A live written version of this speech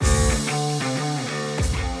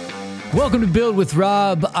Welcome to Build with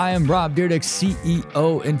Rob. I am Rob Dyrdek,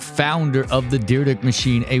 CEO and founder of the Dyrdek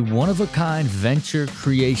Machine, a one-of-a-kind venture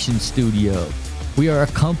creation studio. We are a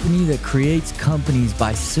company that creates companies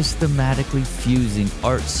by systematically fusing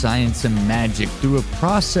art, science, and magic through a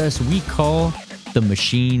process we call the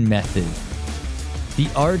machine method.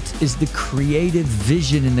 The art is the creative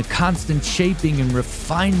vision and the constant shaping and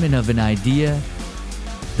refinement of an idea.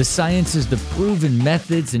 The science is the proven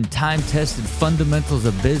methods and time-tested fundamentals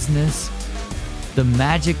of business. The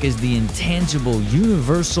magic is the intangible,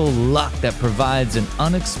 universal luck that provides an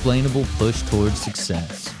unexplainable push towards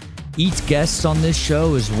success. Each guest on this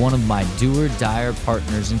show is one of my do-or-die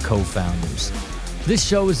partners and co-founders. This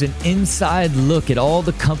show is an inside look at all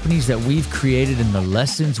the companies that we've created and the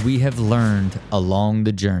lessons we have learned along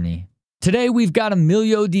the journey. Today, we've got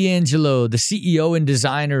Emilio D'Angelo, the CEO and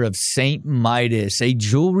designer of St. Midas, a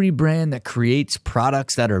jewelry brand that creates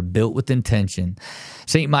products that are built with intention.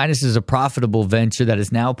 St. Midas is a profitable venture that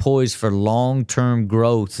is now poised for long-term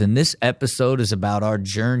growth, and this episode is about our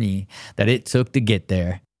journey that it took to get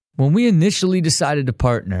there. When we initially decided to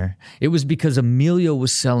partner, it was because Emilio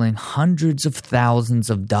was selling hundreds of thousands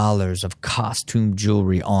of dollars of costume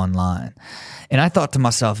jewelry online. And I thought to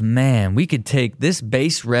myself, man, we could take this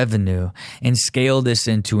base revenue and scale this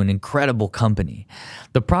into an incredible company.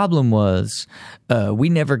 The problem was we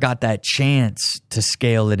never got that chance to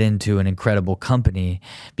scale it into an incredible company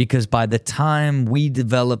because by the time we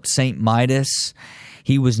developed St. Midas,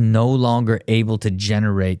 he was no longer able to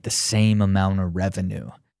generate the same amount of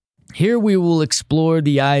revenue. Here we will explore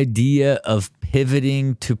the idea of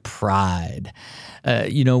pivoting to pride.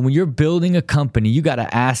 When you're building a company, you got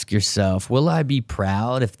to ask yourself, will I be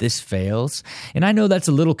proud if this fails? And I know that's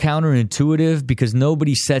a little counterintuitive because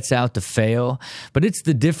nobody sets out to fail, but it's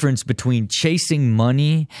the difference between chasing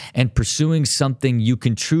money and pursuing something you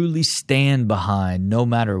can truly stand behind no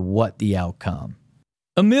matter what the outcome.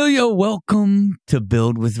 Emilio, welcome to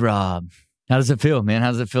Build with Rob. How does it feel, man?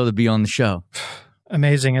 How does it feel to be on the show?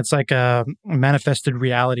 Amazing. It's like a manifested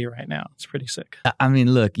reality right now. It's pretty sick. I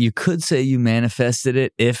mean, look, you could say you manifested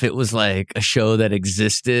it if it was like a show that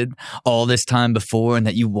existed all this time before and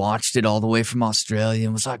that you watched it all the way from Australia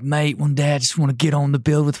and was like, mate, one day I just want to get on the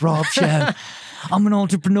Build with Rob show. I'm an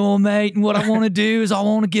entrepreneur, mate, and what I want to do is I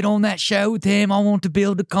want to get on that show with him. I want to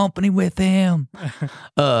build a company with him.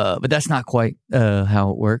 But that's not quite how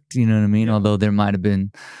it worked, you know what I mean? Yeah. Although there might have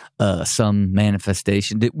been some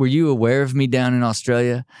manifestation. Were you aware of me down in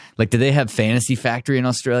Australia? Like, do they have Fantasy Factory in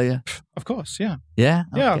Australia? Of course, yeah. Yeah?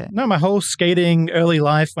 Yeah. Okay. No, my whole skating early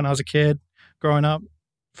life when I was a kid, growing up,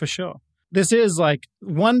 for sure. This is like,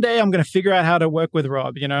 one day I'm going to figure out how to work with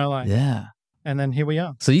Rob, Yeah. And then here we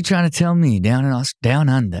are. So you trying to tell me down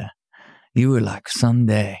under, you were like,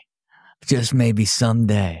 someday, just maybe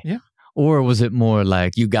someday. Yeah. Or was it more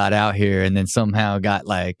like you got out here and then somehow got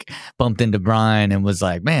like bumped into Brian and was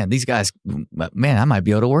like, man, these guys, man, I might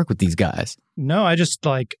be able to work with these guys. No, I just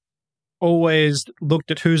like always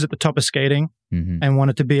looked at who's at the top of skating and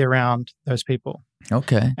wanted to be around those people.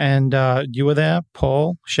 Okay. And you were there,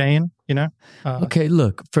 Paul, Shane, okay,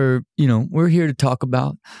 look, we're here to talk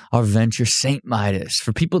about our venture, St. Midas.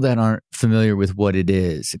 For people that aren't familiar with what it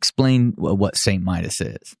is, explain what St. Midas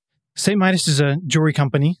is. St. Midas is a jewelry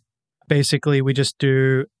company. Basically, we just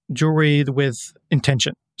do jewelry with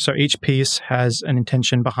intention. So each piece has an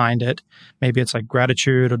intention behind it. Maybe it's like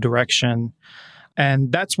gratitude or direction.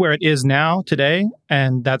 And that's where it is now today.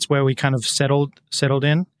 And that's where we kind of settled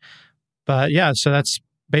in. But yeah, so that's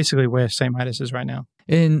basically where St. Midas is right now.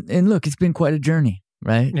 And look, it's been quite a journey,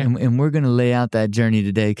 right? Yeah. And we're going to lay out that journey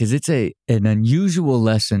today because it's an unusual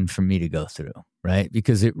lesson for me to go through, right?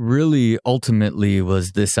 Because it really ultimately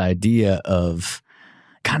was this idea of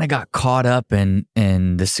kind of got caught up in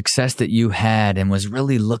the success that you had and was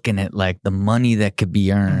really looking at like the money that could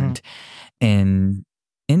be earned and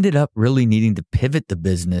ended up really needing to pivot the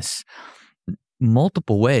business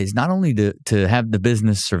multiple ways, not only to have the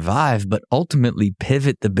business survive, but ultimately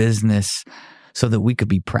pivot the business so that we could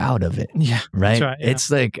be proud of it. Yeah. Right? That's right, yeah. It's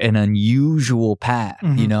like an unusual path,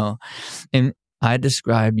 And I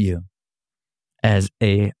describe you as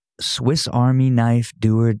a Swiss Army knife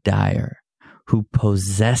doer-dyer who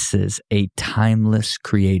possesses a timeless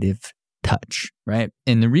creative touch, right?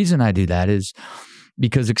 And the reason I do that is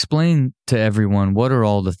because explain to everyone, what are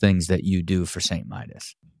all the things that you do for St.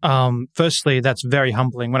 Midas? Firstly, that's very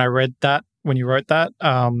humbling. When I read that, when you wrote that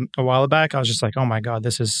a while back, I was just like, oh my God,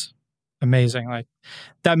 this is amazing. Like,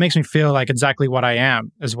 that makes me feel like exactly what I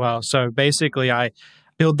am as well. So basically, I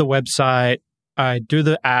build the website, I do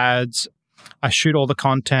the ads, I shoot all the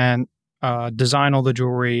content, design all the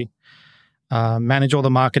jewelry, manage all the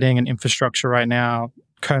marketing and infrastructure right now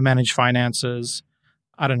co-manage finances.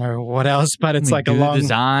 I don't know what else, but it's like a do long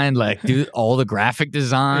design, like do all the graphic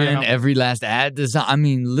design, every last ad design. I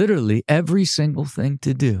mean, literally every single thing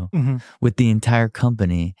to do with the entire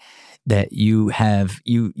company that you have,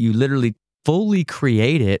 you literally fully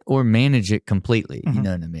create it or manage it completely. You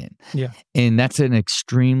know what I mean? Yeah. And that's an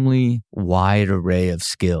extremely wide array of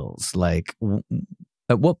skills. Like,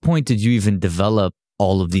 at what point did you even develop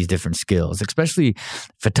all of these different skills, especially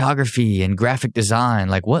photography and graphic design?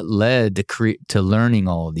 Like, what led to learning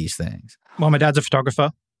all of these things? Well, my dad's a photographer.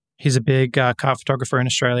 He's a big car photographer in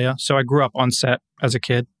Australia. So I grew up on set as a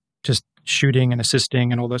kid, just shooting and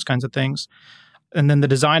assisting and all those kinds of things. And then the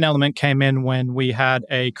design element came in when we had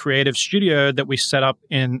a creative studio that we set up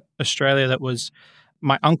in Australia that was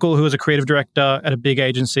my uncle, who was a creative director at a big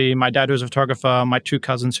agency, my dad, who was a photographer, my two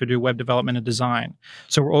cousins who do web development and design.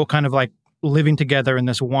 So we're all kind of like living together in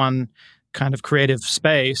this one kind of creative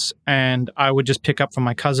space. And I would just pick up from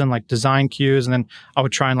my cousin like design cues, and then I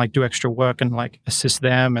would try and like do extra work and like assist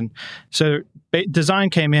them. And so design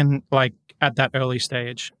came in like at that early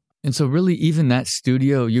stage. And so really even that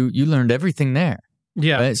studio, you learned everything there.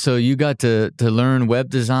 Yeah. Right? So you got to learn web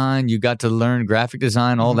design, you got to learn graphic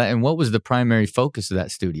design, all that. And what was the primary focus of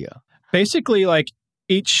that studio? Basically, like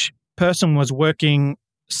each person was working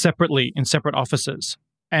separately in separate offices.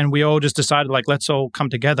 And we all just decided, like, let's all come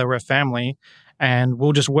together. We're a family, and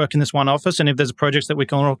we'll just work in this one office. And if there's projects that we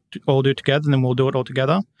can all do together, then we'll do it all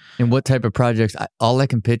together. And what type of projects? All I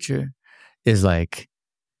can picture is like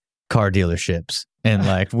car dealerships. And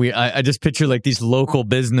like I just picture like these local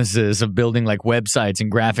businesses of building like websites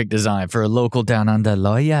and graphic design for a local down under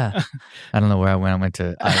Loya. I don't know where I went. I went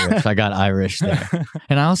to Irish. I got Irish there.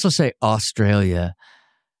 And I also say Australia.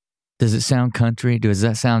 Does it sound country? Does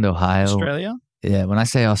that sound Ohio? Australia? Yeah. When I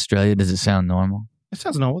say Australia, does it sound normal? It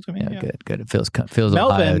sounds normal to me. Yeah. Good. It feels Melbourne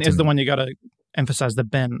Ohio is the one you got to emphasize the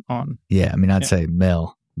Ben on. Yeah. I mean, I'd say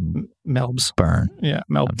Melbs. Burn. Yeah,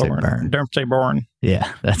 Melbourne. Don't say Burn.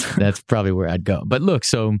 Yeah, that's probably where I'd go. But look,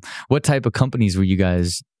 so what type of companies were you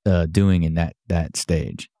guys doing in that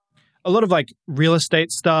stage? A lot of like real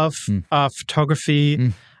estate stuff,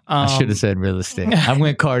 photography. I should have said real estate. I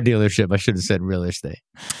went car dealership. I should have said real estate.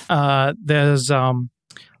 There's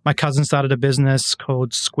my cousin started a business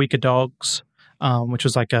called Squeaker Dogs, which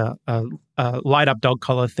was like a light up dog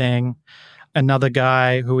collar thing. Another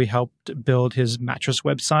guy who we helped build his mattress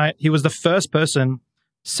website. He was the first person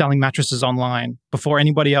selling mattresses online before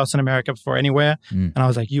anybody else in America, before anywhere. And I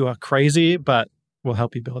was like, you are crazy, but we'll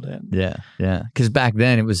help you build it. Yeah. Because back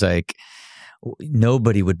then it was like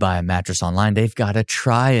nobody would buy a mattress online. They've got to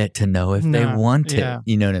try it to know if they want it.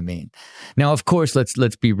 You know what I mean? Now, of course,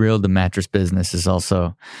 let's be real. The mattress business is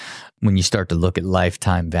also, when you start to look at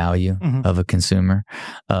lifetime value of a consumer,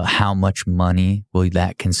 how much money will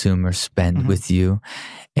that consumer spend with you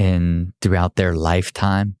and throughout their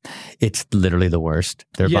lifetime? It's literally the worst.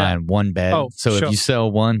 They're buying one bed. If you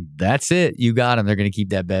sell one, that's it. You got them. They're going to keep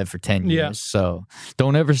that bed for 10 years. So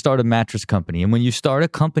don't ever start a mattress company. And when you start a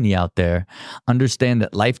company out there, understand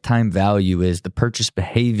that lifetime value is the purchase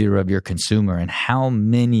behavior of your consumer and how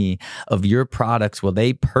many of your products will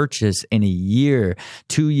they purchase in a year,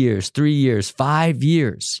 2 years, 3 years, 5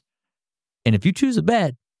 years. And if you choose a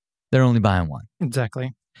bed, they're only buying one.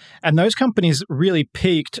 Exactly. And those companies really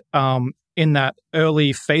peaked in that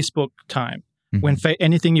early Facebook time when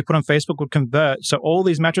anything you put on Facebook would convert. So all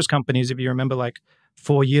these mattress companies, if you remember like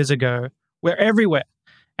 4 years ago, were everywhere.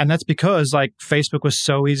 And that's because like Facebook was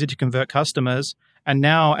so easy to convert customers. And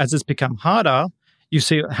now as it's become harder, you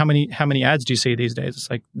see how many ads do you see these days? It's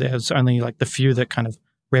like there's only like the few that kind of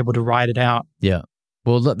were able to ride it out. Yeah.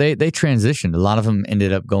 Well, they transitioned. A lot of them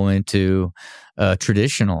ended up going to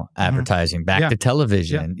traditional advertising, back to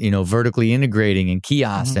television, vertically integrating in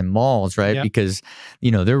kiosks and malls, right? Yeah. Because,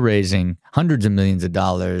 they're raising hundreds of millions of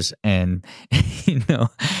dollars and,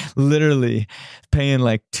 literally paying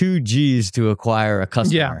like 2 G's to acquire a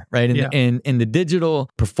customer, right? And in the digital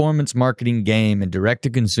performance marketing game and direct to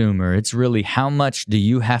consumer, it's really how much do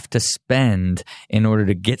you have to spend in order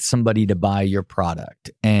to get somebody to buy your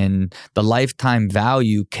product? And the lifetime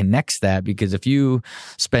value connects that, because if you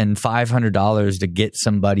spend $500 to get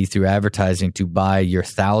somebody through advertising to buy your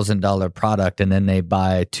 $1,000 product and then they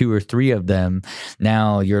buy 2 or 3 of them,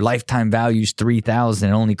 now your lifetime value is $3,000.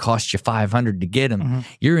 It only costs you $500 to get them.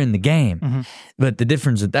 You're in the game. But the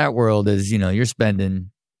difference with that world is, you're spending,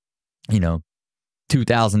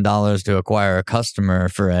 $2,000 to acquire a customer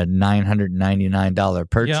for a $999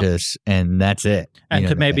 purchase, and that's it. And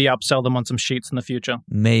to maybe upsell them on some sheets in the future.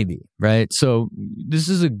 Maybe, right? So this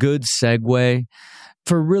is a good segue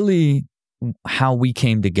for really how we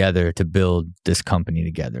came together to build this company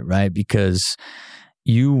together, right? Because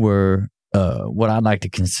you were what I'd like to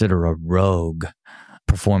consider a rogue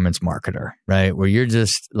performance marketer, right? Where you're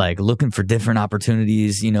just like looking for different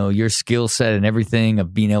opportunities, your skill set and everything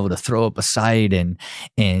of being able to throw up a site and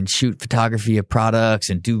shoot photography of products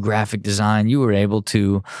and do graphic design. You were able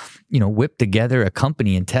to, whip together a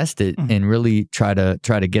company and test it and really try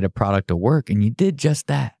to get a product to work. And you did just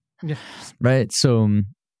that. Yeah. Right. So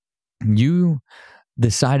you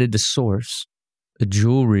decided to source the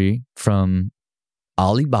jewelry from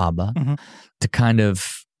Alibaba to kind of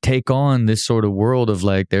take on this sort of world of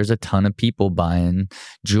like, there's a ton of people buying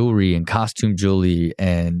jewelry and costume jewelry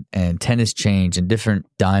and tennis chains and different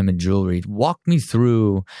diamond jewelry. Walk me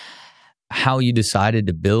through how you decided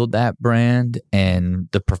to build that brand and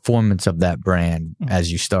the performance of that brand as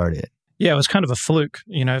you started. Yeah, it was kind of a fluke,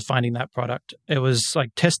 finding that product. It was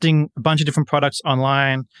like testing a bunch of different products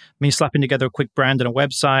online, me slapping together a quick brand and a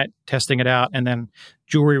website, testing it out, and then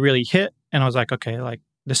jewelry really hit. And I was like, okay, like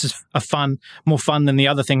this is more fun than the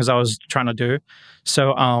other things I was trying to do.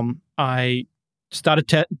 So I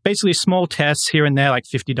started basically small tests here and there, like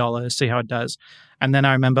 $50, see how it does. And then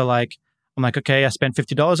I remember I'm like, okay, I spent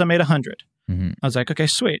 $50, I made $100. I was like, okay,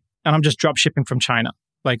 sweet. And I'm just drop shipping from China.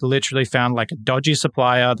 Like literally found like a dodgy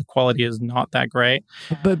supplier. The quality is not that great.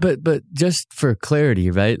 But just for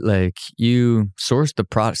clarity, right? Like you sourced the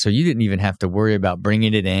product, so you didn't even have to worry about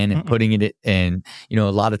bringing it in and putting it in. A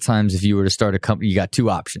lot of times if you were to start a company, you got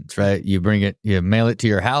two options, right? You bring it, you mail it to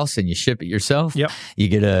your house and you ship it yourself. Yep. You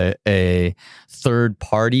get a third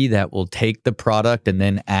party that will take the product and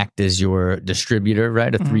then act as your distributor,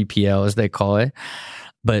 right? A 3PL as they call it.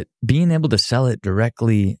 But being able to sell it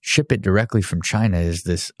directly, ship it directly from China is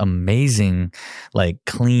this amazing, like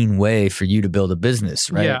clean way for you to build a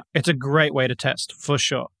business, right? Yeah, it's a great way to test for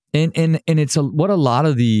sure. And it's what a lot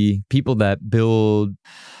of the people that build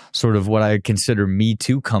sort of what I consider Me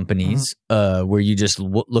Too companies, where you just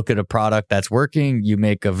look at a product that's working, you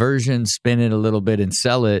make a version, spin it a little bit and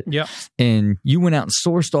sell it. Yeah. And you went out and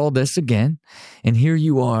sourced all this again. And here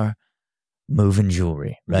you are. Moving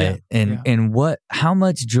jewelry, right? And how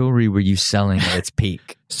much jewelry were you selling at its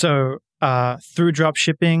peak? So through drop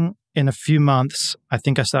shipping in a few months, I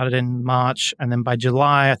think I started in March, and then by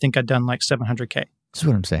July, I think I'd done like $700K. That's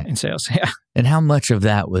what I'm saying. In sales, yeah. And how much of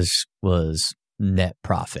that was net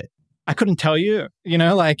profit? I couldn't tell you.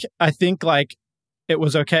 I think it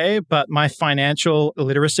was okay, but my financial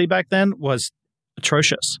literacy back then was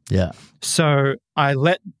atrocious. Yeah. So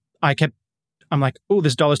I'm like, oh,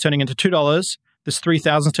 this dollar's turning into $2. This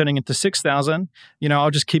 3,000 turning into 6,000. I'll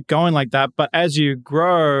just keep going like that. But as you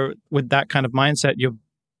grow with that kind of mindset, your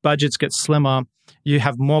budgets get slimmer. You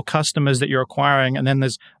have more customers that you're acquiring, and then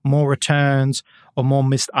there's more returns or more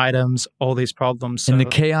missed items, all these problems. So, and the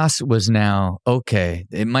chaos was now, okay,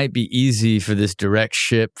 it might be easy for this direct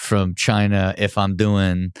ship from China if I'm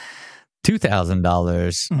doing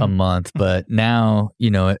 $2,000 a month, but now,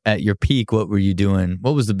 at your peak, what were you doing?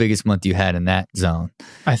 What was the biggest month you had in that zone?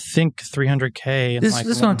 I think $300K. This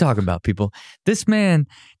is what I'm talking about, people. This man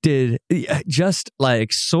did just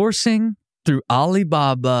like sourcing through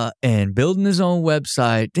Alibaba and building his own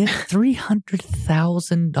website, did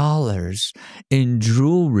 $300,000 in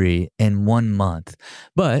jewelry in 1 month.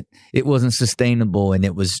 But it wasn't sustainable, and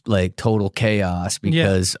it was like total chaos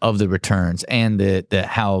because of the returns and the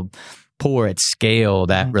how poor at scale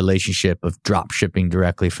that relationship of drop shipping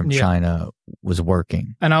directly from China was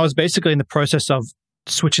working. And I was basically in the process of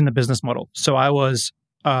switching the business model. So I was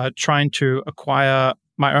trying to acquire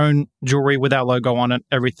my own jewelry with our logo on it,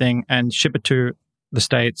 everything, and ship it to the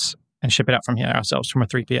States and ship it out from here ourselves from a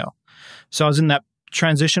 3PL. So I was in that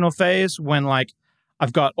transitional phase when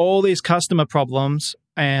I've got all these customer problems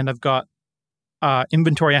and I've got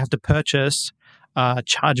inventory I have to purchase,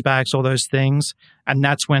 chargebacks, all those things. And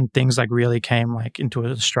that's when things really came into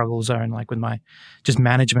a struggle zone, with my just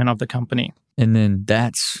management of the company. And then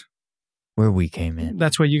that's where we came in.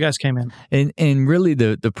 That's where you guys came in. And really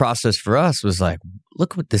the process for us was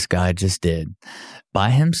look what this guy just did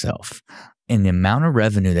by himself and the amount of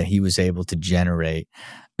revenue that he was able to generate.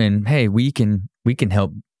 And hey, we can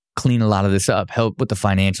help clean a lot of this up, help with the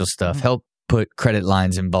financial stuff, help put credit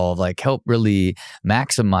lines involved, help really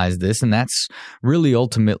maximize this. And that's really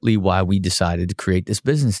ultimately why we decided to create this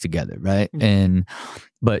business together, right?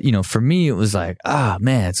 But for me, it was it's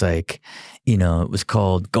it was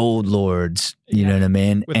called Gold Lords, you know what I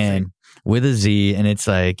mean? With a Z. And it's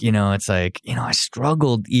I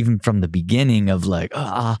struggled even from the beginning of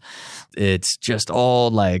it's just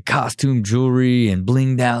all costume jewelry and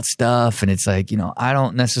blinged out stuff. And it's I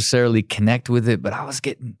don't necessarily connect with it, but I was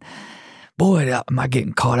getting, boy, am I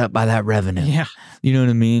getting caught up by that revenue. Yeah. You know what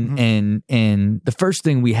I mean? And the first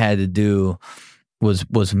thing we had to do was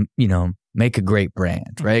make a great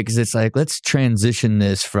brand, right? Because it's like, let's transition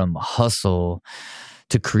this from hustle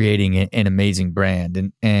to creating an amazing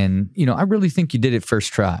brand. And I really think you did it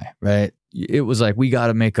first try, right? It was like, we got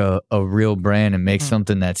to make a real brand and make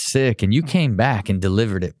something that's sick. And you came back and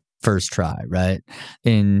delivered it first try, right?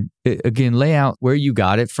 And again, lay out where you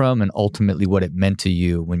got it from and ultimately what it meant to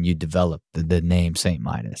you when you developed the name St.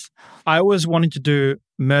 Midas. I always wanted to do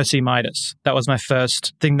Mercy Midas. That was my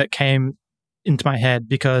first thing that came into my head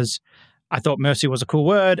because I thought mercy was a cool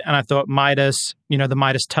word, and I thought Midas, the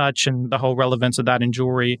Midas touch and the whole relevance of that in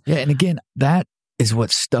jewelry. Yeah, and again, that is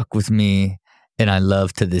what stuck with me and I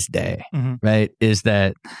love to this day, right? Is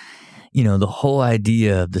that, the whole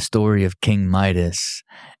idea of the story of King Midas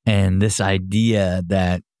and this idea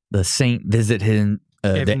that the saint visited him,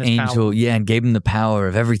 the angel, power. And gave him the power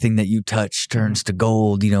of everything that you touch turns to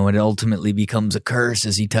gold, and it ultimately becomes a curse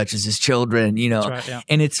as he touches his children, That's right, yeah.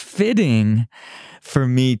 And it's fitting for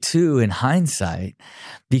me too in hindsight,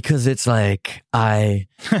 because it's like I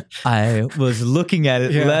was looking at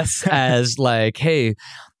it less as like, hey,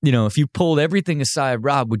 if you pulled everything aside,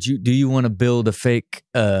 Rob, do you want to build a fake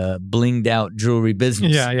blinged out jewelry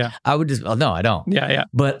business? Yeah. I would just, no, I don't. Yeah.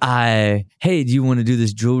 But hey, do you want to do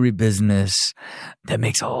this jewelry business that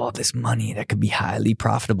makes all this money that could be highly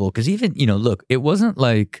profitable? Because even, look, it wasn't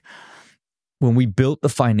like when we built the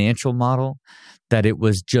financial model that it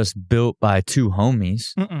was just built by two homies.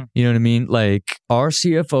 You know what I mean? Like our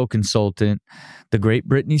CFO consultant, the great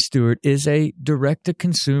Brittany Stewart, is a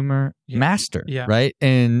direct-to-consumer master, right?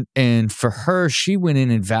 And for her, she went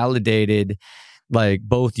in and validated like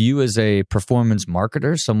both you as a performance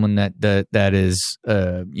marketer, someone that is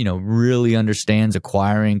really understands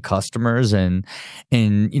acquiring customers, and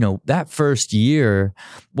that first year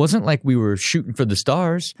wasn't like we were shooting for the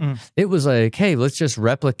stars. It was like, hey, let's just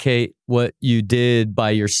replicate what you did by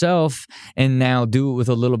yourself and now do it with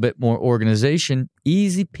a little bit more organization.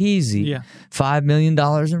 Easy peasy. Yeah. $5 million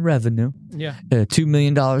in revenue. Yeah. $2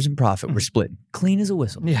 million in profit. We're splitting. Clean as a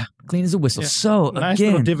whistle. Yeah. Clean as a whistle. Yeah. So nice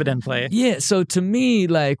again, little dividend play. Yeah. So to me,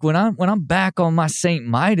 like when I'm back on my St.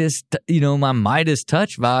 Midas, my Midas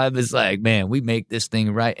touch vibe is like, man, we make this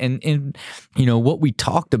thing right. And what we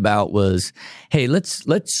talked about was, hey, let's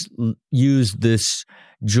use this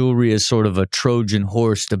jewelry as sort of a Trojan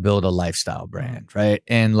horse to build a lifestyle brand, right?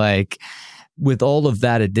 And like with all of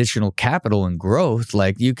that additional capital and growth,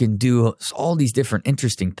 like you can do all these different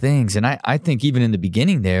interesting things. And I think even in the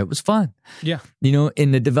beginning there, it was fun. Yeah.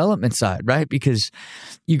 In the development side, right? Because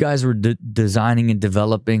you guys were designing and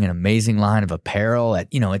developing an amazing line of apparel at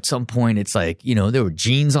some point it's like, there were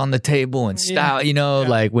jeans on the table and style,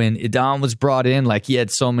 like when Idam was brought in, like he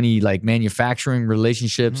had so many like manufacturing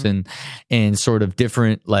relationships and sort of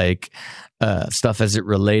different like stuff as it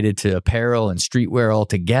related to apparel and streetwear all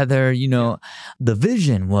together. The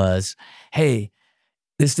vision was, hey,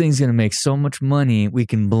 this thing's going to make so much money. We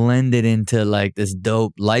can blend it into like this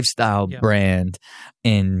dope lifestyle brand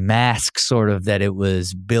and mask sort of that it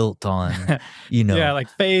was built on, like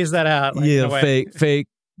phase that out. Like, fake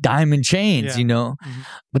diamond chains,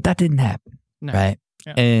 but that didn't happen. No. Right.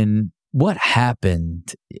 Yeah. And what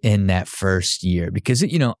happened in that first year? Because,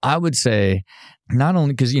 I would say not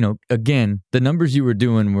only because, again, the numbers you were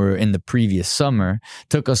doing were in the previous summer,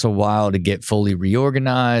 took us a while to get fully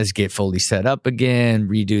reorganized, get fully set up again,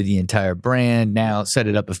 redo the entire brand, now set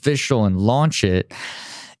it up official and launch it.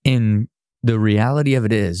 And the reality of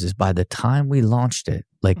it is by the time we launched it,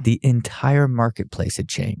 like the entire marketplace had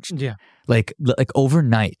changed. Yeah. Like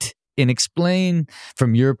overnight. And explain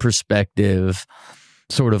from your perspective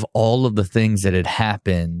sort of all of the things that had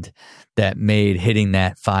happened that made hitting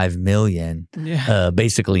that 5 million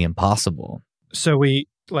basically impossible. So we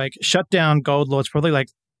like shut down Gold Lords probably like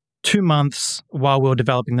 2 months while we were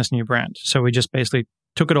developing this new brand. So we just basically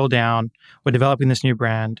took it all down. We're developing this new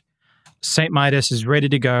brand. St. Midas is ready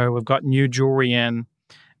to go. We've got new jewelry in.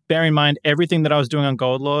 Bear in mind, everything that I was doing on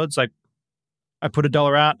Gold Lords, like I put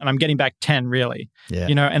 $1 out and I'm getting back 10 really. Yeah.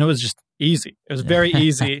 And it was just easy. It was very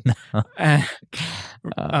easy.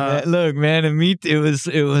 Look, man,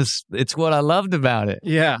 it's what I loved about it.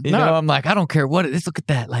 Yeah. I'm like, I don't care what it is. Look at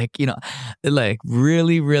that. Like, like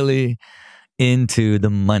really, really into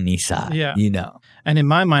the money side, And in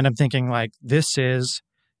my mind, I'm thinking like, this is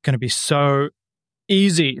going to be so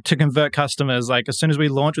easy to convert customers. Like as soon as we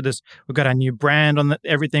launch with this, we've got our new brand on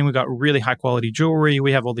everything. We've got really high quality jewelry.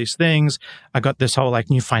 We have all these things. I got this whole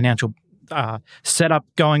like new financial setup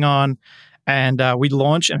going on, and we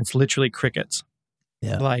launch and it's literally crickets.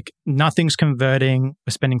 Yeah. Like nothing's converting.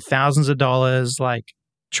 We're spending thousands of dollars, like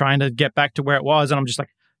trying to get back to where it was. And I'm just like,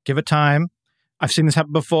 give it time. I've seen this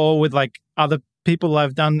happen before with like other people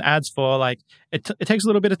I've done ads for, like it takes a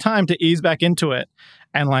little bit of time to ease back into it.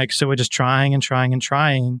 And like, so we're just trying and trying and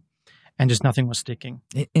trying, and just nothing was sticking.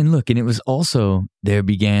 And look, and it was also,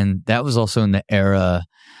 that was also in the era,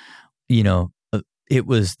 it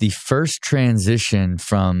was the first transition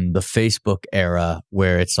from the Facebook era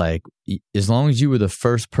where it's like, as long as you were the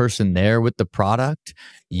first person there with the product,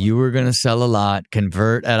 you were going to sell a lot,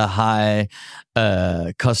 convert at a high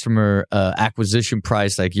customer acquisition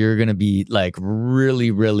price. Like you're going to be like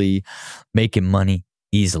really, really making money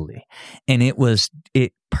easily. And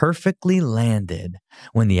it perfectly landed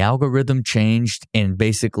when the algorithm changed, and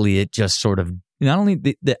basically it just sort of, not only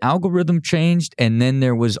the algorithm changed, and then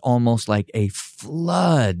there was almost like a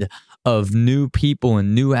flood of new people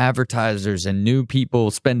and new advertisers and new people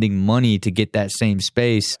spending money to get that same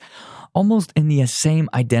space almost in the same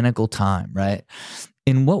identical time, right?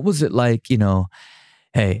 And what was it like,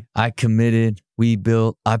 hey, I committed, we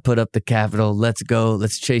built, I put up the capital, let's go,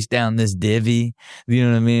 let's chase down this divvy, you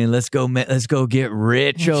know what I mean? Let's go get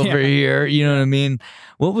rich over here, you know what I mean?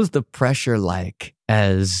 What was the pressure like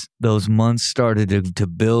as those months started to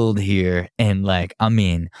build here? And like, I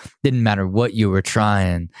mean, didn't matter what you were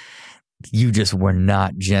trying, you just were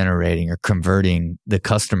not generating or converting the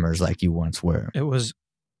customers like you once were. It was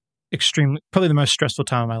probably the most stressful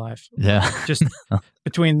time of my life. Yeah. Just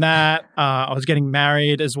between that, I was getting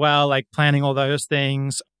married as well, like planning all those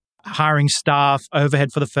things, hiring staff,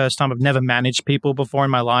 overhead for the first time. I've never managed people before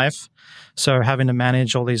in my life. So having to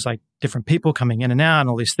manage all these like different people coming in and out and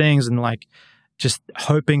all these things, and like just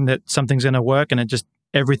hoping that something's going to work, and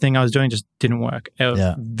everything I was doing just didn't work. It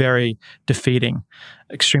was very defeating,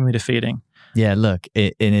 extremely defeating. Yeah, look,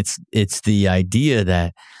 it's the idea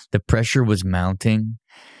that the pressure was mounting.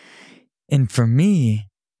 And for me,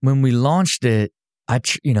 when we launched it, I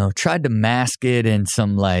tried to mask it in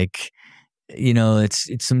some like, it's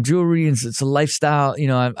some jewelry and it's a lifestyle.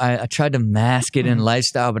 I tried to mask it in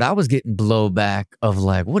lifestyle, but I was getting blowback of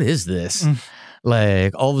like, what is this?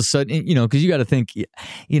 Like all of a sudden, because you got to think,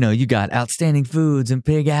 you got Outstanding Foods and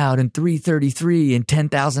Pig Out and 333 and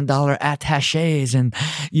 $10,000 attaches and,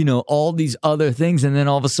 all these other things. And then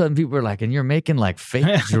all of a sudden people are like, and you're making like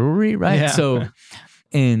fake jewelry, right? Yeah. So,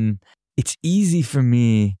 and it's easy for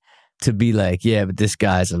me to be like, yeah, but this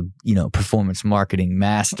guy's a, performance marketing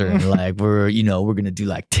master. And like, we're going to do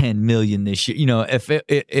like 10 million this year.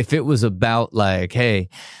 If it was about like, hey,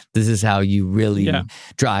 this is how you really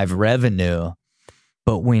drive revenue.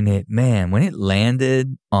 But when it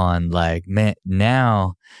landed on like, man,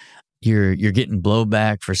 now you're getting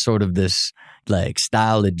blowback for sort of this like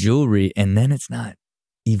style of jewelry. And then it's not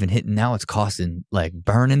even hitting, now it's costing like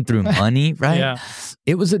burning through money, right? Yeah.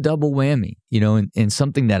 It was a double whammy, and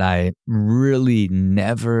something that I really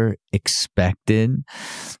never expected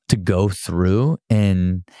to go through.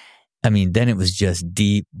 And I mean, then it was just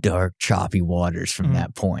deep, dark, choppy waters from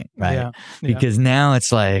that point, right? Yeah. Because now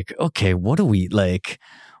it's like, okay, what do we like?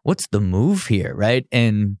 What's the move here, right?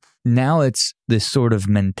 And now it's this sort of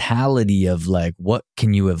mentality of like, what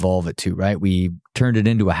can you evolve it to, right? We turned it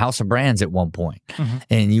into a house of brands at one point,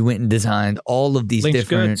 and you went and designed all of these Linked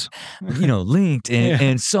different, linked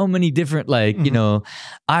and so many different like,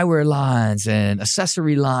 eyewear lines and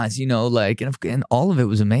accessory lines, like, and all of it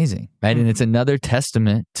was amazing, right? And it's another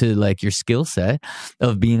testament to like your skill set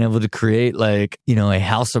of being able to create like, a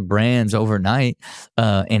house of brands overnight.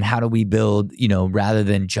 And how do we build, rather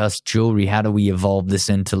than just jewelry, how do we evolve this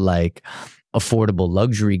into like affordable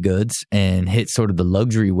luxury goods and hit sort of the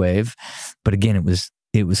luxury wave? But again, it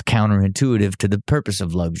was counterintuitive to the purpose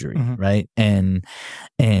of luxury, right? And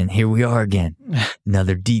here we are again,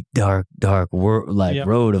 another deep, dark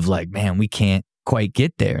road of like, man, we can't quite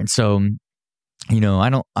get there. And so,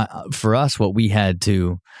 for us, what we had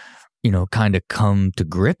to, kind of come to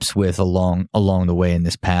grips with along the way in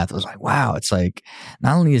this path was like, wow, it's like,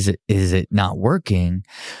 not only is it not working,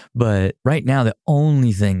 but right now the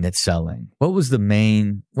only thing that's selling, what was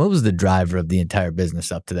the driver of the entire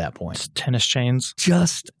business up to that point? Just tennis chains.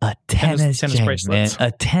 Just a tennis chain, bracelets.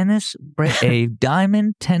 man. A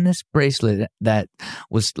diamond tennis bracelet that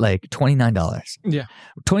was like $29. Yeah.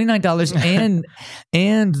 $29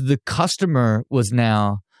 and the customer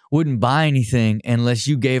wouldn't buy anything unless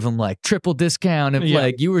you gave them like triple discount. And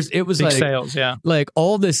like it was big like sales, like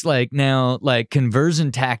all this like now like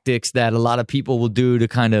conversion tactics that a lot of people will do to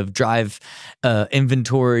kind of drive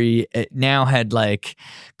inventory. It now had like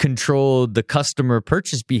controlled the customer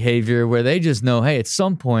purchase behavior where they just know, hey, at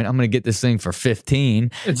some point I'm going to get this thing for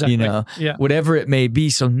 15, exactly. Whatever it may be.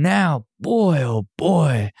 So now, boy, oh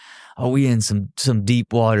boy, are we in some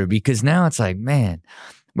deep water, because now it's like, man,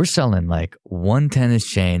 we're selling like one tennis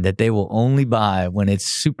chain that they will only buy when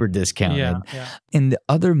it's super discounted. Yeah. And the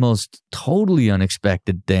other most totally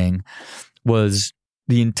unexpected thing was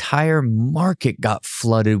the entire market got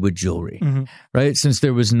flooded with jewelry, right? Since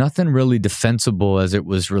there was nothing really defensible as it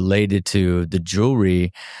was related to the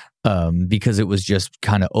jewelry, because it was just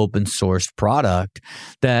kind of open source product,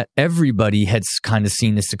 that everybody had kind of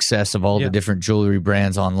seen the success of all the different jewelry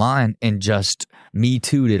brands online and just Me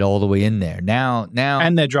Too'd it all the way in there. Now,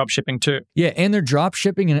 and they're drop shipping too. Yeah, and they're drop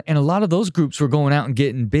shipping, and a lot of those groups were going out and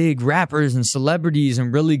getting big rappers and celebrities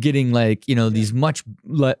and really getting like, you know, these much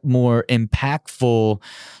more impactful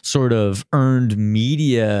sort of earned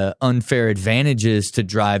media unfair advantages to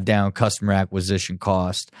drive down customer acquisition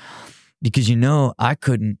cost. Because, you know, I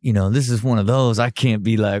couldn't, you know, this is one of those, I can't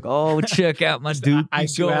be like, oh, check out my dude.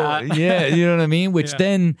 Yeah, you know what I mean? Which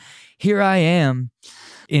then here I am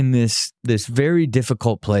in this very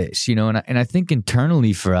difficult place, you know, and I think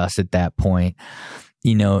internally for us at that point,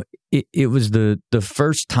 you know, it was the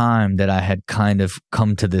first time that I had kind of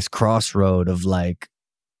come to this crossroad of like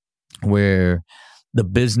where the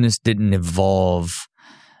business didn't evolve.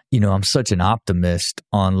 You know, I'm such an optimist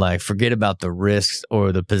on like, forget about the risks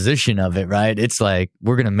or the position of it, right? It's like,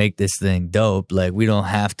 we're going to make this thing dope. Like, we don't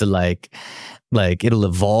have to like it'll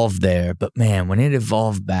evolve there. But man, when it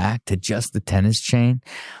evolved back to just the tennis chain,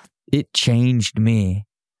 it changed me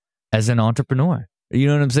as an entrepreneur. You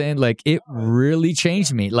know what I'm saying? Like, it really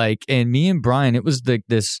changed me. Like, and me and Brian, it was like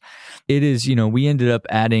this, it is, you know, we ended up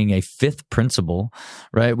adding a fifth principle,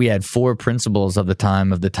 right? We had 4 principles of the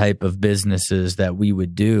time of the type of businesses that we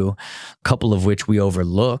would do, a couple of which we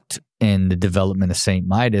overlooked in the development of St.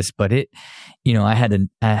 Midas. But it, you know, I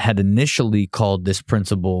had initially called this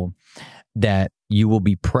principle that you will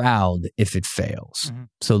be proud if it fails.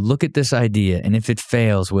 So look at this idea, and if it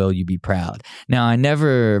fails, will you be proud? Now, I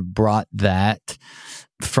never brought that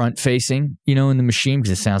front facing, you know, in the machine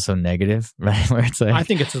because it sounds so negative, right? Where it's like, I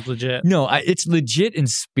think it's legit. No, it's legit in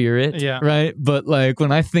spirit, right? But like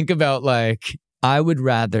when I think about like, I would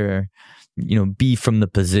rather, you know, be from the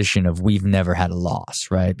position of we've never had a loss,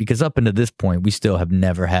 right? Because up until this point, we still have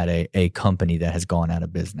never had a company that has gone out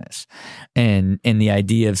of business. And the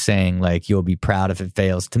idea of saying like, you'll be proud if it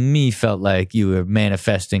fails, to me felt like you were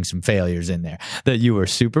manifesting some failures in there that you were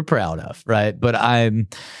super proud of, right? But I'm,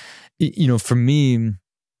 you know, for me,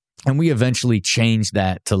 and we eventually changed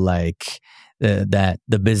that to like, that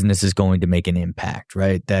the business is going to make an impact,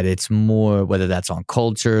 right? That it's more, whether that's on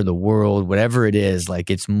culture, the world, whatever it is,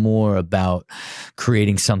 like it's more about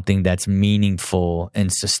creating something that's meaningful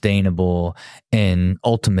and sustainable and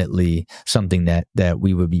ultimately something that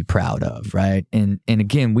we would be proud of, right? And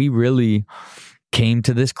again, we really came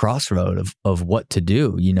to this crossroad of what to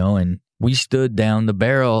do, you know, and we stood down the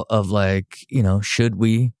barrel of like, you know, should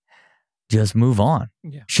we just move on?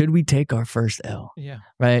 Should we take our first L?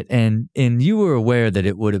 Right. And you were aware that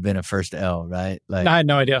it would have been a first L, right? Like, I had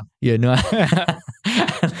no idea. Yeah, no.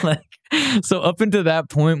 Like, so up until that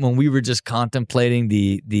point when we were just contemplating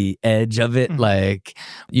the edge of it, like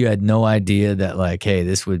you had no idea that like, hey,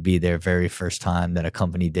 this would be their very first time that a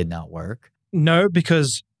company did not work? No,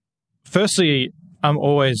 because firstly, I'm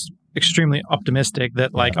always extremely optimistic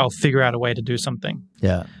that like I'll figure out a way to do something.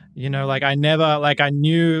 Yeah. You know, like I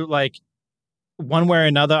knew like one way or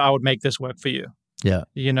another, I would make this work for you. Yeah.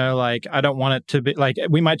 You know, like I don't want it to be like,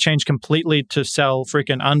 we might change completely to sell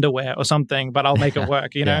freaking underwear or something, but I'll make it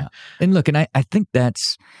work, you know? And look, and I think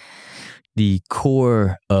that's the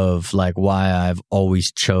core of like why I've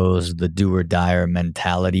always chose the do or die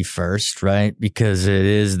mentality first, right? Because it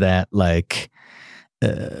is that like,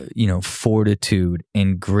 you know, fortitude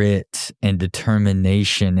and grit and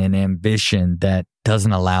determination and ambition that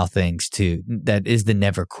doesn't allow things that is the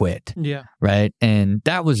never quit. Yeah. Right. And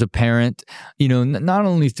that was apparent, you know, not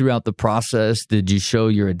only throughout the process did you show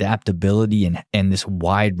your adaptability and this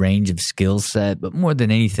wide range of skill set, but more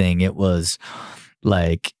than anything, it was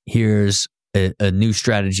like, here's a new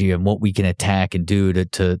strategy of what we can attack and do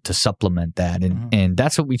to supplement that. And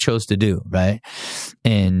that's what we chose to do. Right.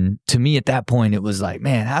 And to me at that point, it was like,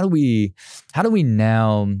 man, how do we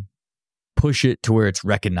now push it to where it's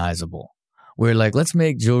recognizable? Where like, let's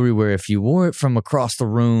make jewelry where if you wore it from across the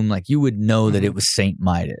room, like you would know that it was St.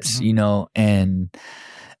 Midas, you know, and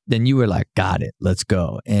then you were like, got it, let's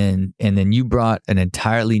go. And then you brought an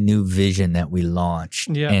entirely new vision that we launched.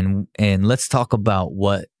 Yeah. And let's talk about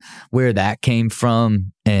where that came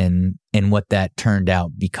from and what that turned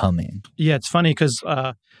out becoming. Yeah, it's funny because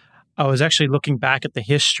I was actually looking back at the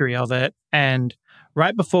history of it. And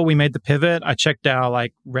right before we made the pivot, I checked our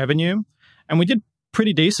like revenue and we did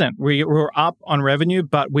pretty decent. We were up on revenue,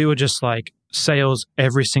 but we were just like sales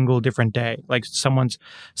every single different day. Like someone's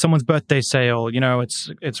birthday sale,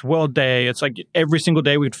 it's World Day. It's like every single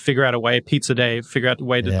day we'd figure out a way, pizza day, figure out a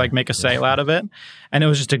way to like make a sale out of it. And it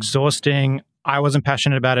was just exhausting. I wasn't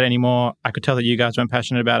passionate about it anymore. I could tell that you guys weren't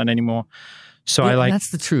passionate about it anymore. So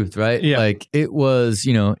that's the truth, right? Yeah. Like it was,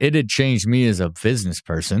 it had changed me as a business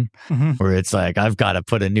person where it's like, I've got to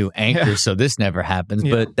put a new anchor so this never happens.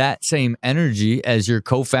 Yeah. But that same energy as your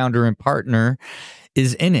co-founder and partner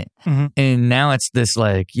is in it. And now it's this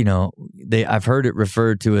like, I've heard it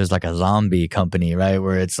referred to as like a zombie company, right?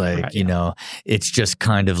 Where it's like, it's just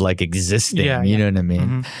kind of like existing, you know what I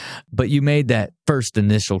mean? But you made that first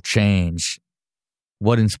initial change.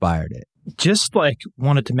 What inspired it? Just like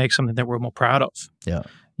wanted to make something that we're more proud of. Yeah.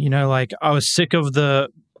 Like I was sick of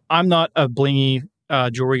I'm not a blingy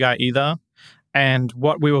jewelry guy either. And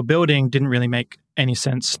what we were building didn't really make any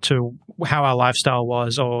sense to how our lifestyle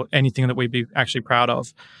was or anything that we'd be actually proud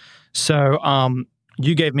of. So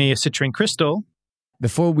you gave me a citrine crystal.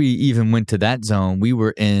 Before we even went to that zone, we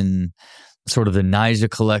were in sort of the Nyjah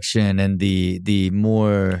collection and the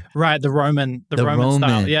more the Roman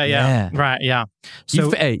style. Yeah. Right, yeah.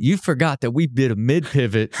 So you forgot that we did a mid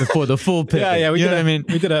pivot before the full pivot. Yeah, we you did know what I mean?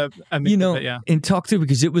 We did a mid pivot, yeah. And talk to,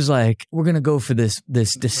 because it was like, we're going to go for this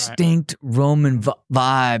distinct Roman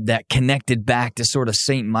vibe that connected back to sort of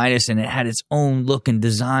St. Midas, and it had its own look and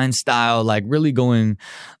design style, like really going,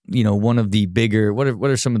 one of the bigger, what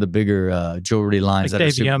are some of the bigger jewelry lines? Like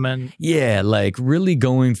David Yeoman. Yeah, like really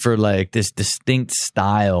going for like this distinct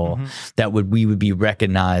style that we would be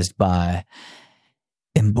recognized by.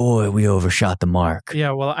 And boy, we overshot the mark.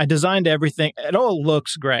 Yeah, well, I designed everything. It all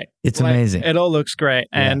looks great. It's amazing. It all looks great.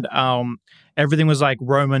 Yeah. And everything was like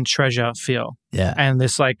Roman treasure feel. Yeah. And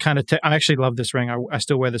this like kind of, I actually love this ring. I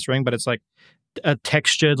still wear this ring, but it's like a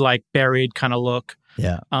textured, like buried kind of look.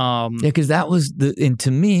 Yeah. Because that was and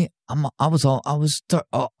to me, I was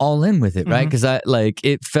all in with it, right? Because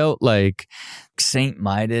it felt like Saint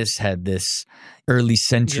Midas had this early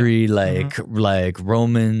century like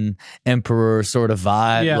Roman emperor sort of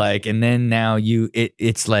vibe, and then now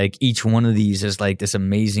it's like each one of these is like this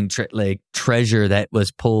amazing treasure that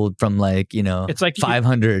was pulled from it's like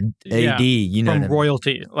 500 AD, from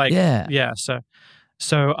royalty,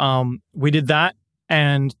 So we did that,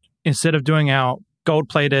 and instead of doing our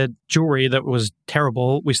gold-plated jewelry that was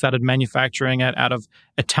terrible, we started manufacturing it out of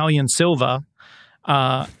Italian silver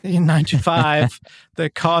in 1995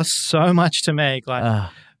 that cost so much to make, like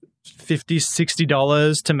 $50,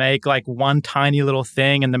 $60 to make like one tiny little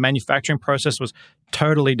thing, and the manufacturing process was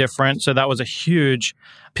totally different. So that was a huge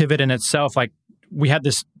pivot in itself. Like we had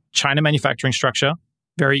this China manufacturing structure,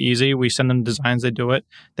 very easy. We send them designs, they do it.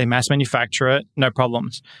 They mass manufacture it, no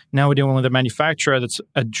problems. Now we're dealing with a manufacturer that's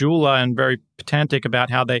a jeweler and very pedantic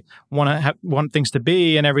about how they want things to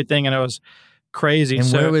be and everything, and it was crazy.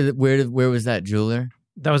 And where was that jeweler?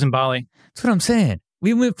 That was in Bali. That's what I'm saying.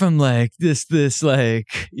 We went from like this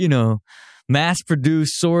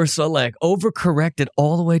mass-produced source, so like overcorrected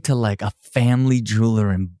all the way to like a family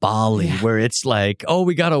jeweler in Bali, where it's like, oh,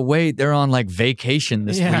 we gotta wait. They're on like vacation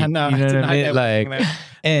this week. No, you know what I mean? Like,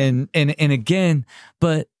 and again,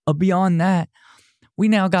 but beyond that, we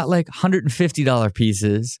now got like $150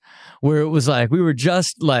 pieces, where it was like we were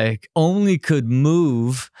just like only could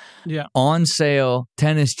move on sale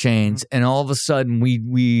tennis chains, and all of a sudden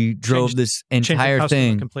we drove this entire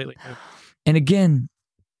thing completely. And again,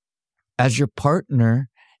 as your partner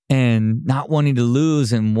and not wanting to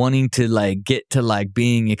lose and wanting to like get to like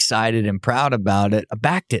being excited and proud about it, I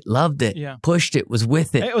backed it, loved it, pushed it, was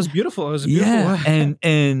with it. It was beautiful. It was beautiful.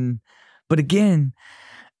 Yeah. But again,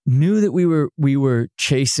 knew that we were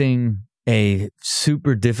chasing a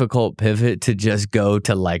super difficult pivot to just go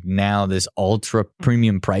to like now this ultra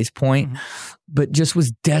premium price point, but just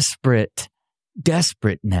was desperate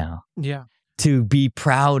now. Yeah. To be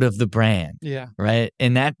proud of the brand. Yeah. Right.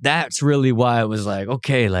 And that's really why I was like,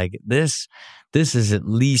 okay, like this is at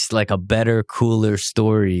least like a better, cooler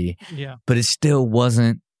story. Yeah. But it still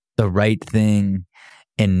wasn't the right thing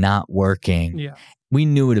and not working. Yeah. We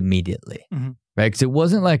knew it immediately. Right. Because it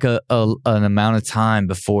wasn't like an amount of time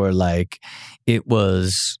before like it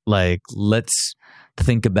was like, let's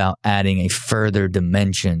think about adding a further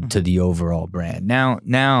dimension to the overall brand.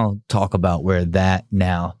 Now talk about where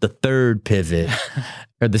the third pivot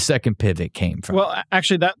or the second pivot came from. Well,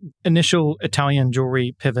 actually that initial Italian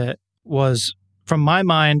jewelry pivot was, from my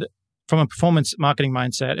mind, from a performance marketing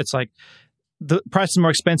mindset, it's like the price is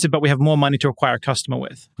more expensive, but we have more money to acquire a customer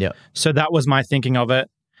with. Yeah. So that was my thinking of it.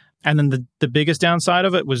 And then the biggest downside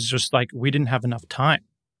of it was just like, we didn't have enough time.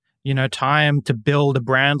 Time to build a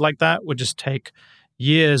brand like that would just take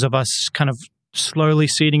years of us kind of slowly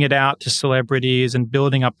seeding it out to celebrities and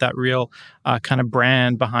building up that real kind of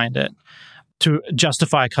brand behind it to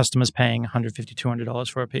justify customers paying $150, $200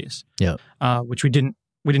 for a piece. Yeah. Which we didn't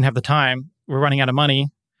have the time. We're running out of money.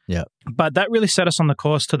 Yeah. But that really set us on the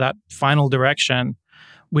course to that final direction,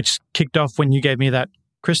 which kicked off when you gave me that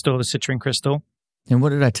crystal, the citrine crystal. And what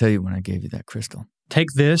did I tell you when I gave you that crystal? Take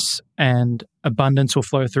this and abundance will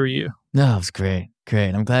flow through you. No, it was great.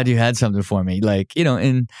 Great. I'm glad you had something for me. Like,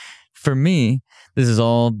 and for me, this is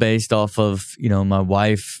all based off of, my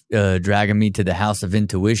wife dragging me to the House of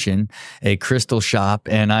Intuition, a crystal shop.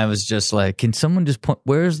 And I was just like, can someone just point,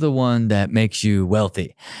 where's the one that makes you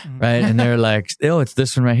wealthy? Right. And they're like, oh, it's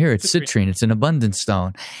this one right here. It's citrine. It's an abundance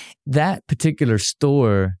stone. That particular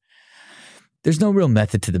store, there's no real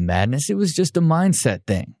method to the madness. It was just a mindset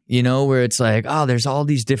thing, where it's like, oh, there's all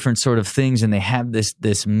these different sort of things and they have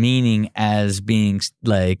this meaning as being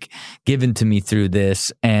like given to me through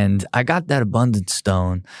this. And I got that abundance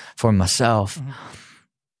stone for myself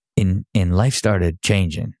and life started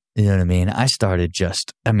changing. You know what I mean? I started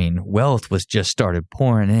wealth was just started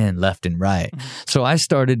pouring in left and right. So I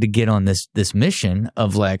started to get on this mission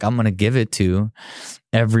of like, I'm going to give it to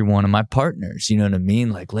every one of my partners. You know what I mean?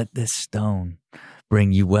 Like, let this stone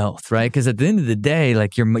bring you wealth, right? Because at the end of the day,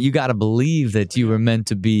 like you got to believe that you were meant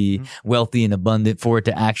to be wealthy and abundant for it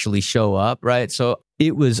to actually show up, right? So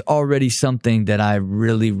it was already something that I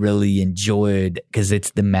really, really enjoyed because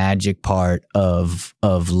it's the magic part of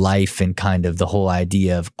life and kind of the whole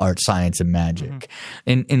idea of art, science, and magic.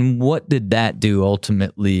 And what did that do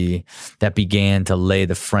ultimately that began to lay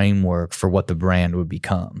the framework for what the brand would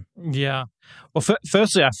become? Yeah. Well,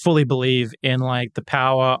 firstly, I fully believe in like the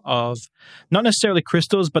power of not necessarily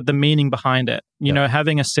crystals, but the meaning behind it. You know,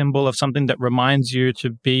 having a symbol of something that reminds you to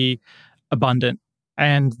be abundant.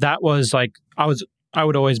 And that was like, I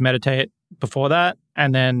would always meditate before that.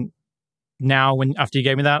 And then now after you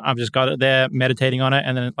gave me that, I've just got it there meditating on it.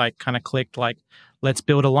 And then it like kind of clicked like, let's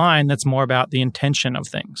build a line that's more about the intention of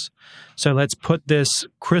things. So let's put this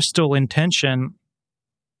crystal intention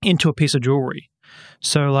into a piece of jewelry.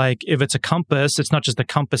 So like if it's a compass, it's not just a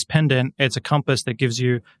compass pendant, it's a compass that gives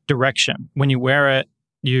you direction. When you wear it,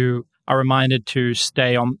 you are reminded to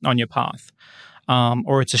stay on your path.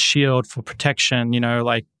 Or it's a shield for protection,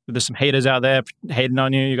 like there's some haters out there hating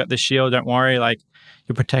on you. You got this shield, don't worry, like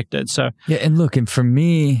you're protected. So yeah, and look, and for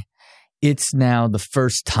me, it's now the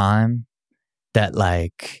first time that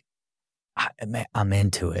like I'm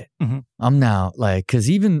into it. I'm now like, because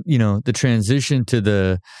even the transition to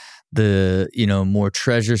the more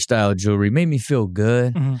treasure style jewelry made me feel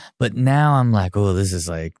good. But now I'm like, oh, this is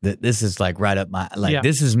like right up my,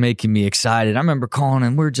 this is making me excited. I remember calling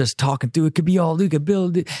and we're just talking through, it could be all, you could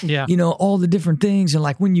build it, all the different things. And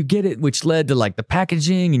like when you get it, which led to like the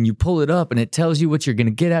packaging and you pull it up and it tells you what you're going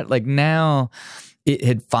to get at. Like now it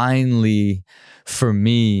had finally, for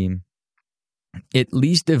me, at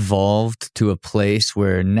least evolved to a place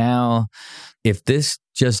where now if this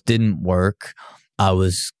just didn't work, I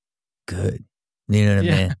was good. You know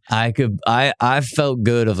what I mean? I felt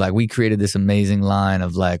good of like, we created this amazing line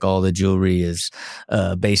of like all the jewelry is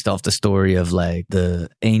based off the story of like the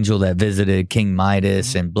angel that visited King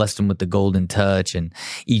Midas and blessed him with the golden touch. And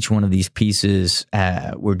each one of these pieces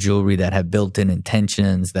were jewelry that have built-in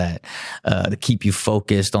intentions that to keep you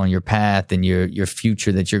focused on your path and your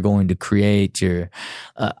future that you're going to create.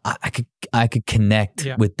 I could connect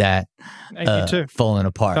with that falling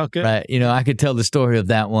apart, right? I could tell the story of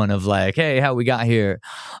that one of like, hey, how we got here.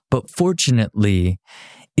 But fortunately,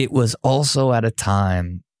 it was also at a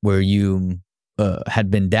time where you had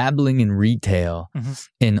been dabbling in retail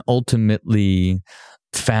and ultimately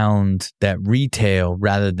found that retail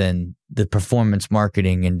rather than the performance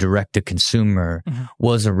marketing and direct to consumer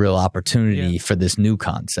was a real opportunity for this new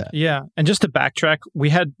concept. Yeah. And just to backtrack, we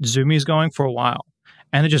had Zoomies going for a while.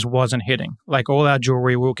 And it just wasn't hitting. Like all our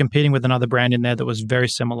jewelry, we were competing with another brand in there that was very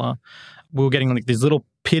similar. We were getting like these little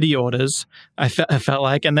pity orders, I felt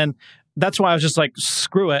like. And then that's why I was just like,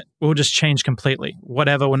 screw it. We'll just change completely.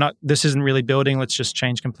 Whatever, this isn't really building. Let's just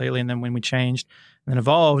change completely. And then when we changed and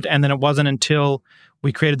evolved, and then it wasn't until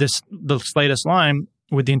we created the latest line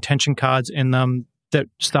with the intention cards in them that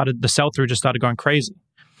the sell-through just started going crazy.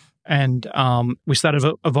 And we started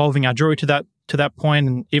evolving our jewelry to that point,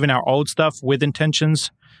 and even our old stuff with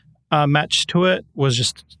intentions matched to it was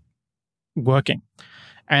just working.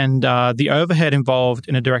 And the overhead involved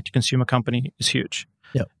in a direct-to-consumer company is huge.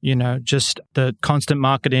 Yep. Just the constant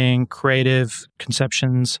marketing, creative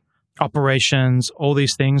conceptions, operations, all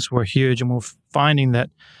these things were huge. And we're finding that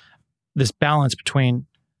this balance between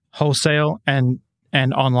wholesale and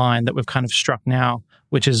online that we've kind of struck now,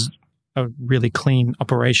 which is a really clean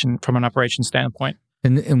operation from an operation standpoint.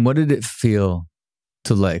 And what did it feel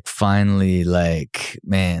to like finally like,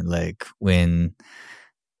 man, like when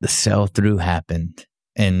the sell through happened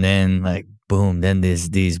and then like boom, then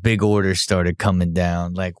these big orders started coming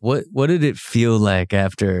down. Like what did it feel like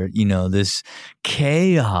after, you know, this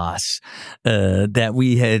chaos that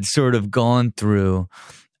we had sort of gone through?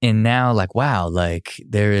 And now like, wow, like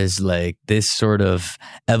there is like this sort of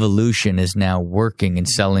evolution is now working and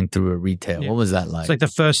selling through a retail. Yeah. What was that like? It's like the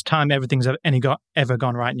first time everything's ever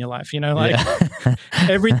gone right in your life, you know, like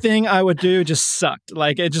everything I would do just sucked.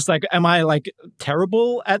 Like it just like, am I like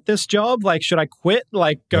terrible at this job? Like, should I quit?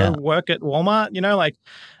 Like go work at Walmart, you know, like,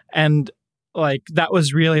 and like that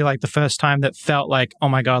was really like the first time that felt like, oh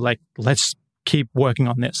my God, like let's keep working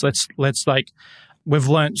on this. Let's like, we've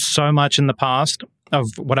learned so much in the past of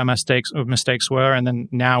what our mistakes were. And then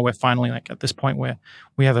now we're finally like at this point where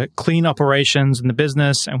we have a clean operations in the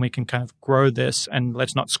business and we can kind of grow this and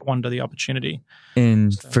let's not squander the opportunity.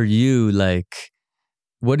 And for you, like,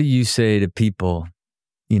 what do you say to people,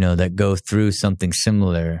 you know, that go through something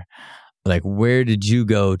similar? Like, where did you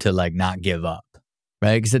go to like not give up?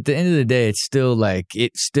 Right? Because at the end of the day, it's still like,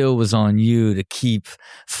 it still was on you to keep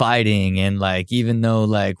fighting. And like, even though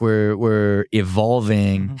like we're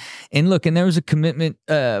evolving and look, and there was a commitment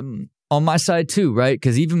on my side too, right?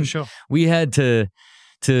 Because even we had to,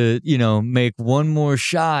 you know, make one more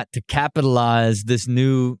shot to capitalize this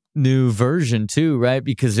new version too, right?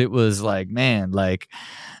 Because it was like, man, like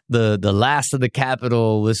the last of the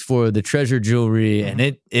capital was for the treasure jewelry and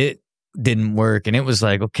it didn't work. And it was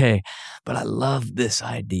like, okay, but I love this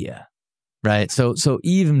idea, right? So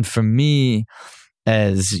even for me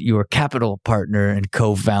as your capital partner and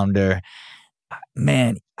co-founder,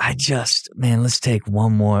 man, let's take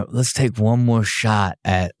one more shot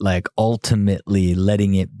at like ultimately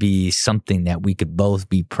letting it be something that we could both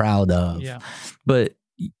be proud of. Yeah. But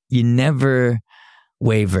you never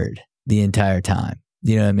wavered the entire time.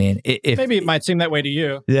 You know what I mean? Maybe it might seem that way to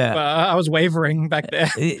you. Yeah. But I was wavering back there.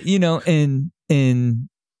 You know, and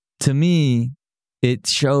to me, it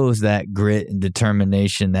shows that grit and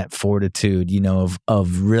determination, that fortitude, you know,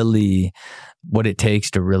 of really what it takes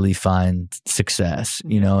to really find success,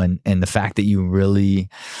 you know, and the fact that you really,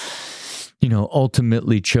 you know,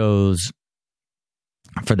 ultimately chose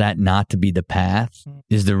for that not to be the path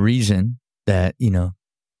is the reason that, you know,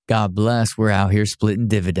 God bless, we're out here splitting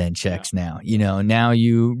dividend checks now. You know, now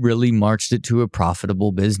you really marched it to a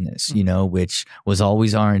profitable business, you know, which was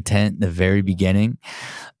always our intent in the very beginning.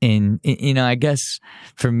 And, you know, I guess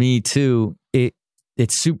for me too, it's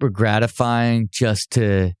super gratifying just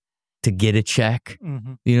to get a check.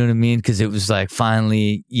 You know what I mean? Because it was like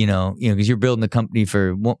finally, you know, because you're building the company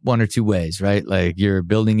for one or two ways, right? Like you're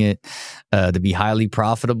building it to be highly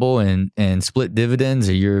profitable and split dividends,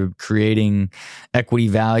 or you're creating equity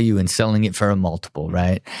value and selling it for a multiple,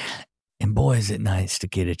 right? And boy, is it nice to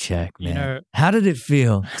get a check, man. You know, how did it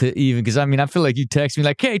feel to even, because I mean, I feel like you text me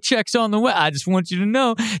like, hey, check's on the way. I just want you to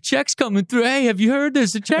know, check's coming through. Hey, have you heard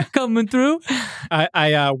there's a check coming through?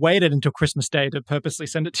 I waited until Christmas Day to purposely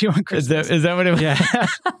send it to you on Christmas. Is that what it was? Yeah.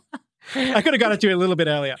 I could have got it to you a little bit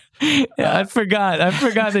earlier. Yeah, I forgot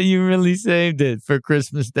that you really saved it for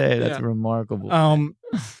Christmas Day. That's remarkable.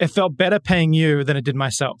 It felt better paying you than it did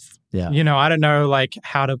myself. Yeah. You know, I don't know like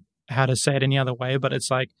how to say it any other way, but it's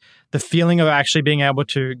like the feeling of actually being able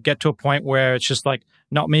to get to a point where it's just like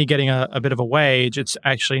not me getting a bit of a wage. It's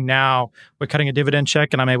actually now we're cutting a dividend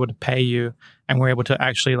check and I'm able to pay you, and we're able to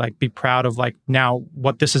actually like be proud of like now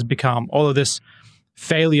what this has become. All of this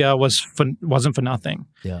failure wasn't for nothing.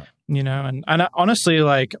 Yeah. You know, and honestly,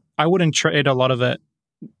 like I wouldn't trade a lot of it.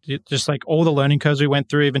 Just like all the learning curves we went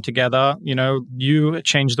through, even together, you know, you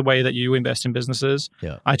changed the way that you invest in businesses.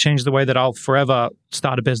 Yeah. I changed the way that I'll forever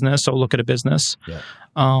start a business or look at a business. Yeah.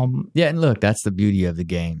 And look, that's the beauty of the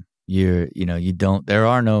game. There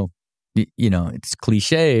are no, you know, it's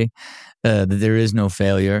cliche that there is no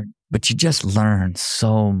failure, but you just learn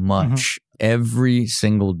so much every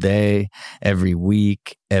single day, every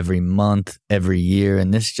week, every month, every year.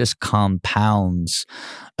 And this just compounds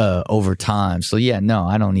over time. So yeah, no,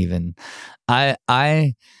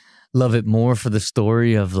 I love it more for the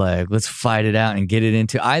story of like, let's fight it out and get it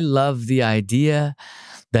into. I love the idea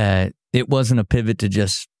that it wasn't a pivot to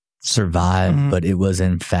just survive, but it was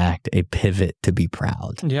in fact a pivot to be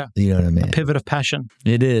proud. Yeah. You know what I mean? A pivot of passion.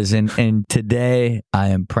 It is. And today I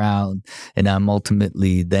am proud and I'm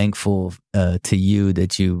ultimately thankful to you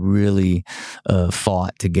that you really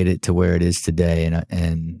fought to get it to where it is today.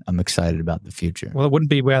 And I'm excited about the future. Well, it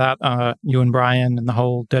wouldn't be without you and Brian and the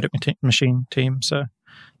whole Dirtic Machine team. So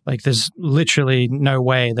like there's literally no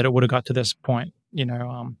way that it would have got to this point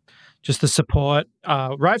just the support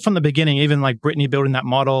right from the beginning, even like Brittany building that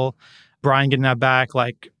model, Brian getting that back,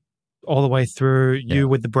 like all the way through, you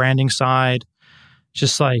with the branding side,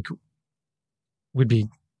 just like we'd be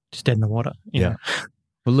just dead in the water, you know?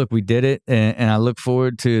 Well, look, we did it, and I look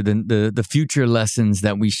forward to the future lessons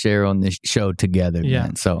that we share on this show together,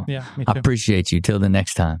 man. So me too. I appreciate you. Till the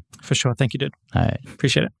next time. For sure. Thank you, dude. All right.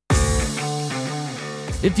 Appreciate it.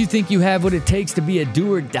 If you think you have what it takes to be a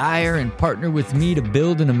do-or-dyer and partner with me to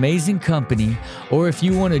build an amazing company, or if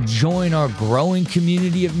you want to join our growing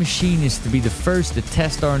community of machinists to be the first to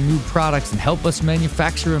test our new products and help us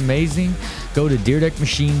manufacture amazing, go to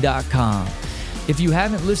DeerDeckMachine.com. If you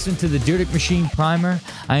haven't listened to the Dyrdek Machine Primer,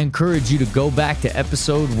 I encourage you to go back to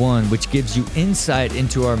episode 1, which gives you insight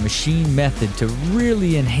into our machine method to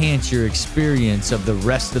really enhance your experience of the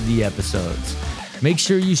rest of the episodes. Make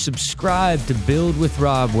sure you subscribe to Build with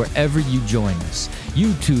Rob wherever you join us.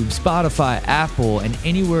 YouTube, Spotify, Apple, and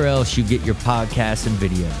anywhere else you get your podcasts and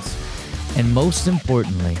videos. And most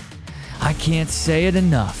importantly, I can't say it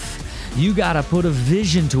enough. You got to put a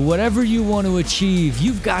vision to whatever you want to achieve.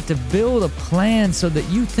 You've got to build a plan so that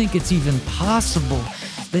you think it's even possible.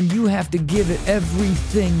 Then you have to give it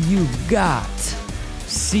everything you got.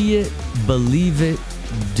 See it, believe it,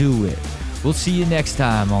 do it. We'll see you next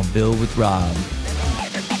time on Build with Rob.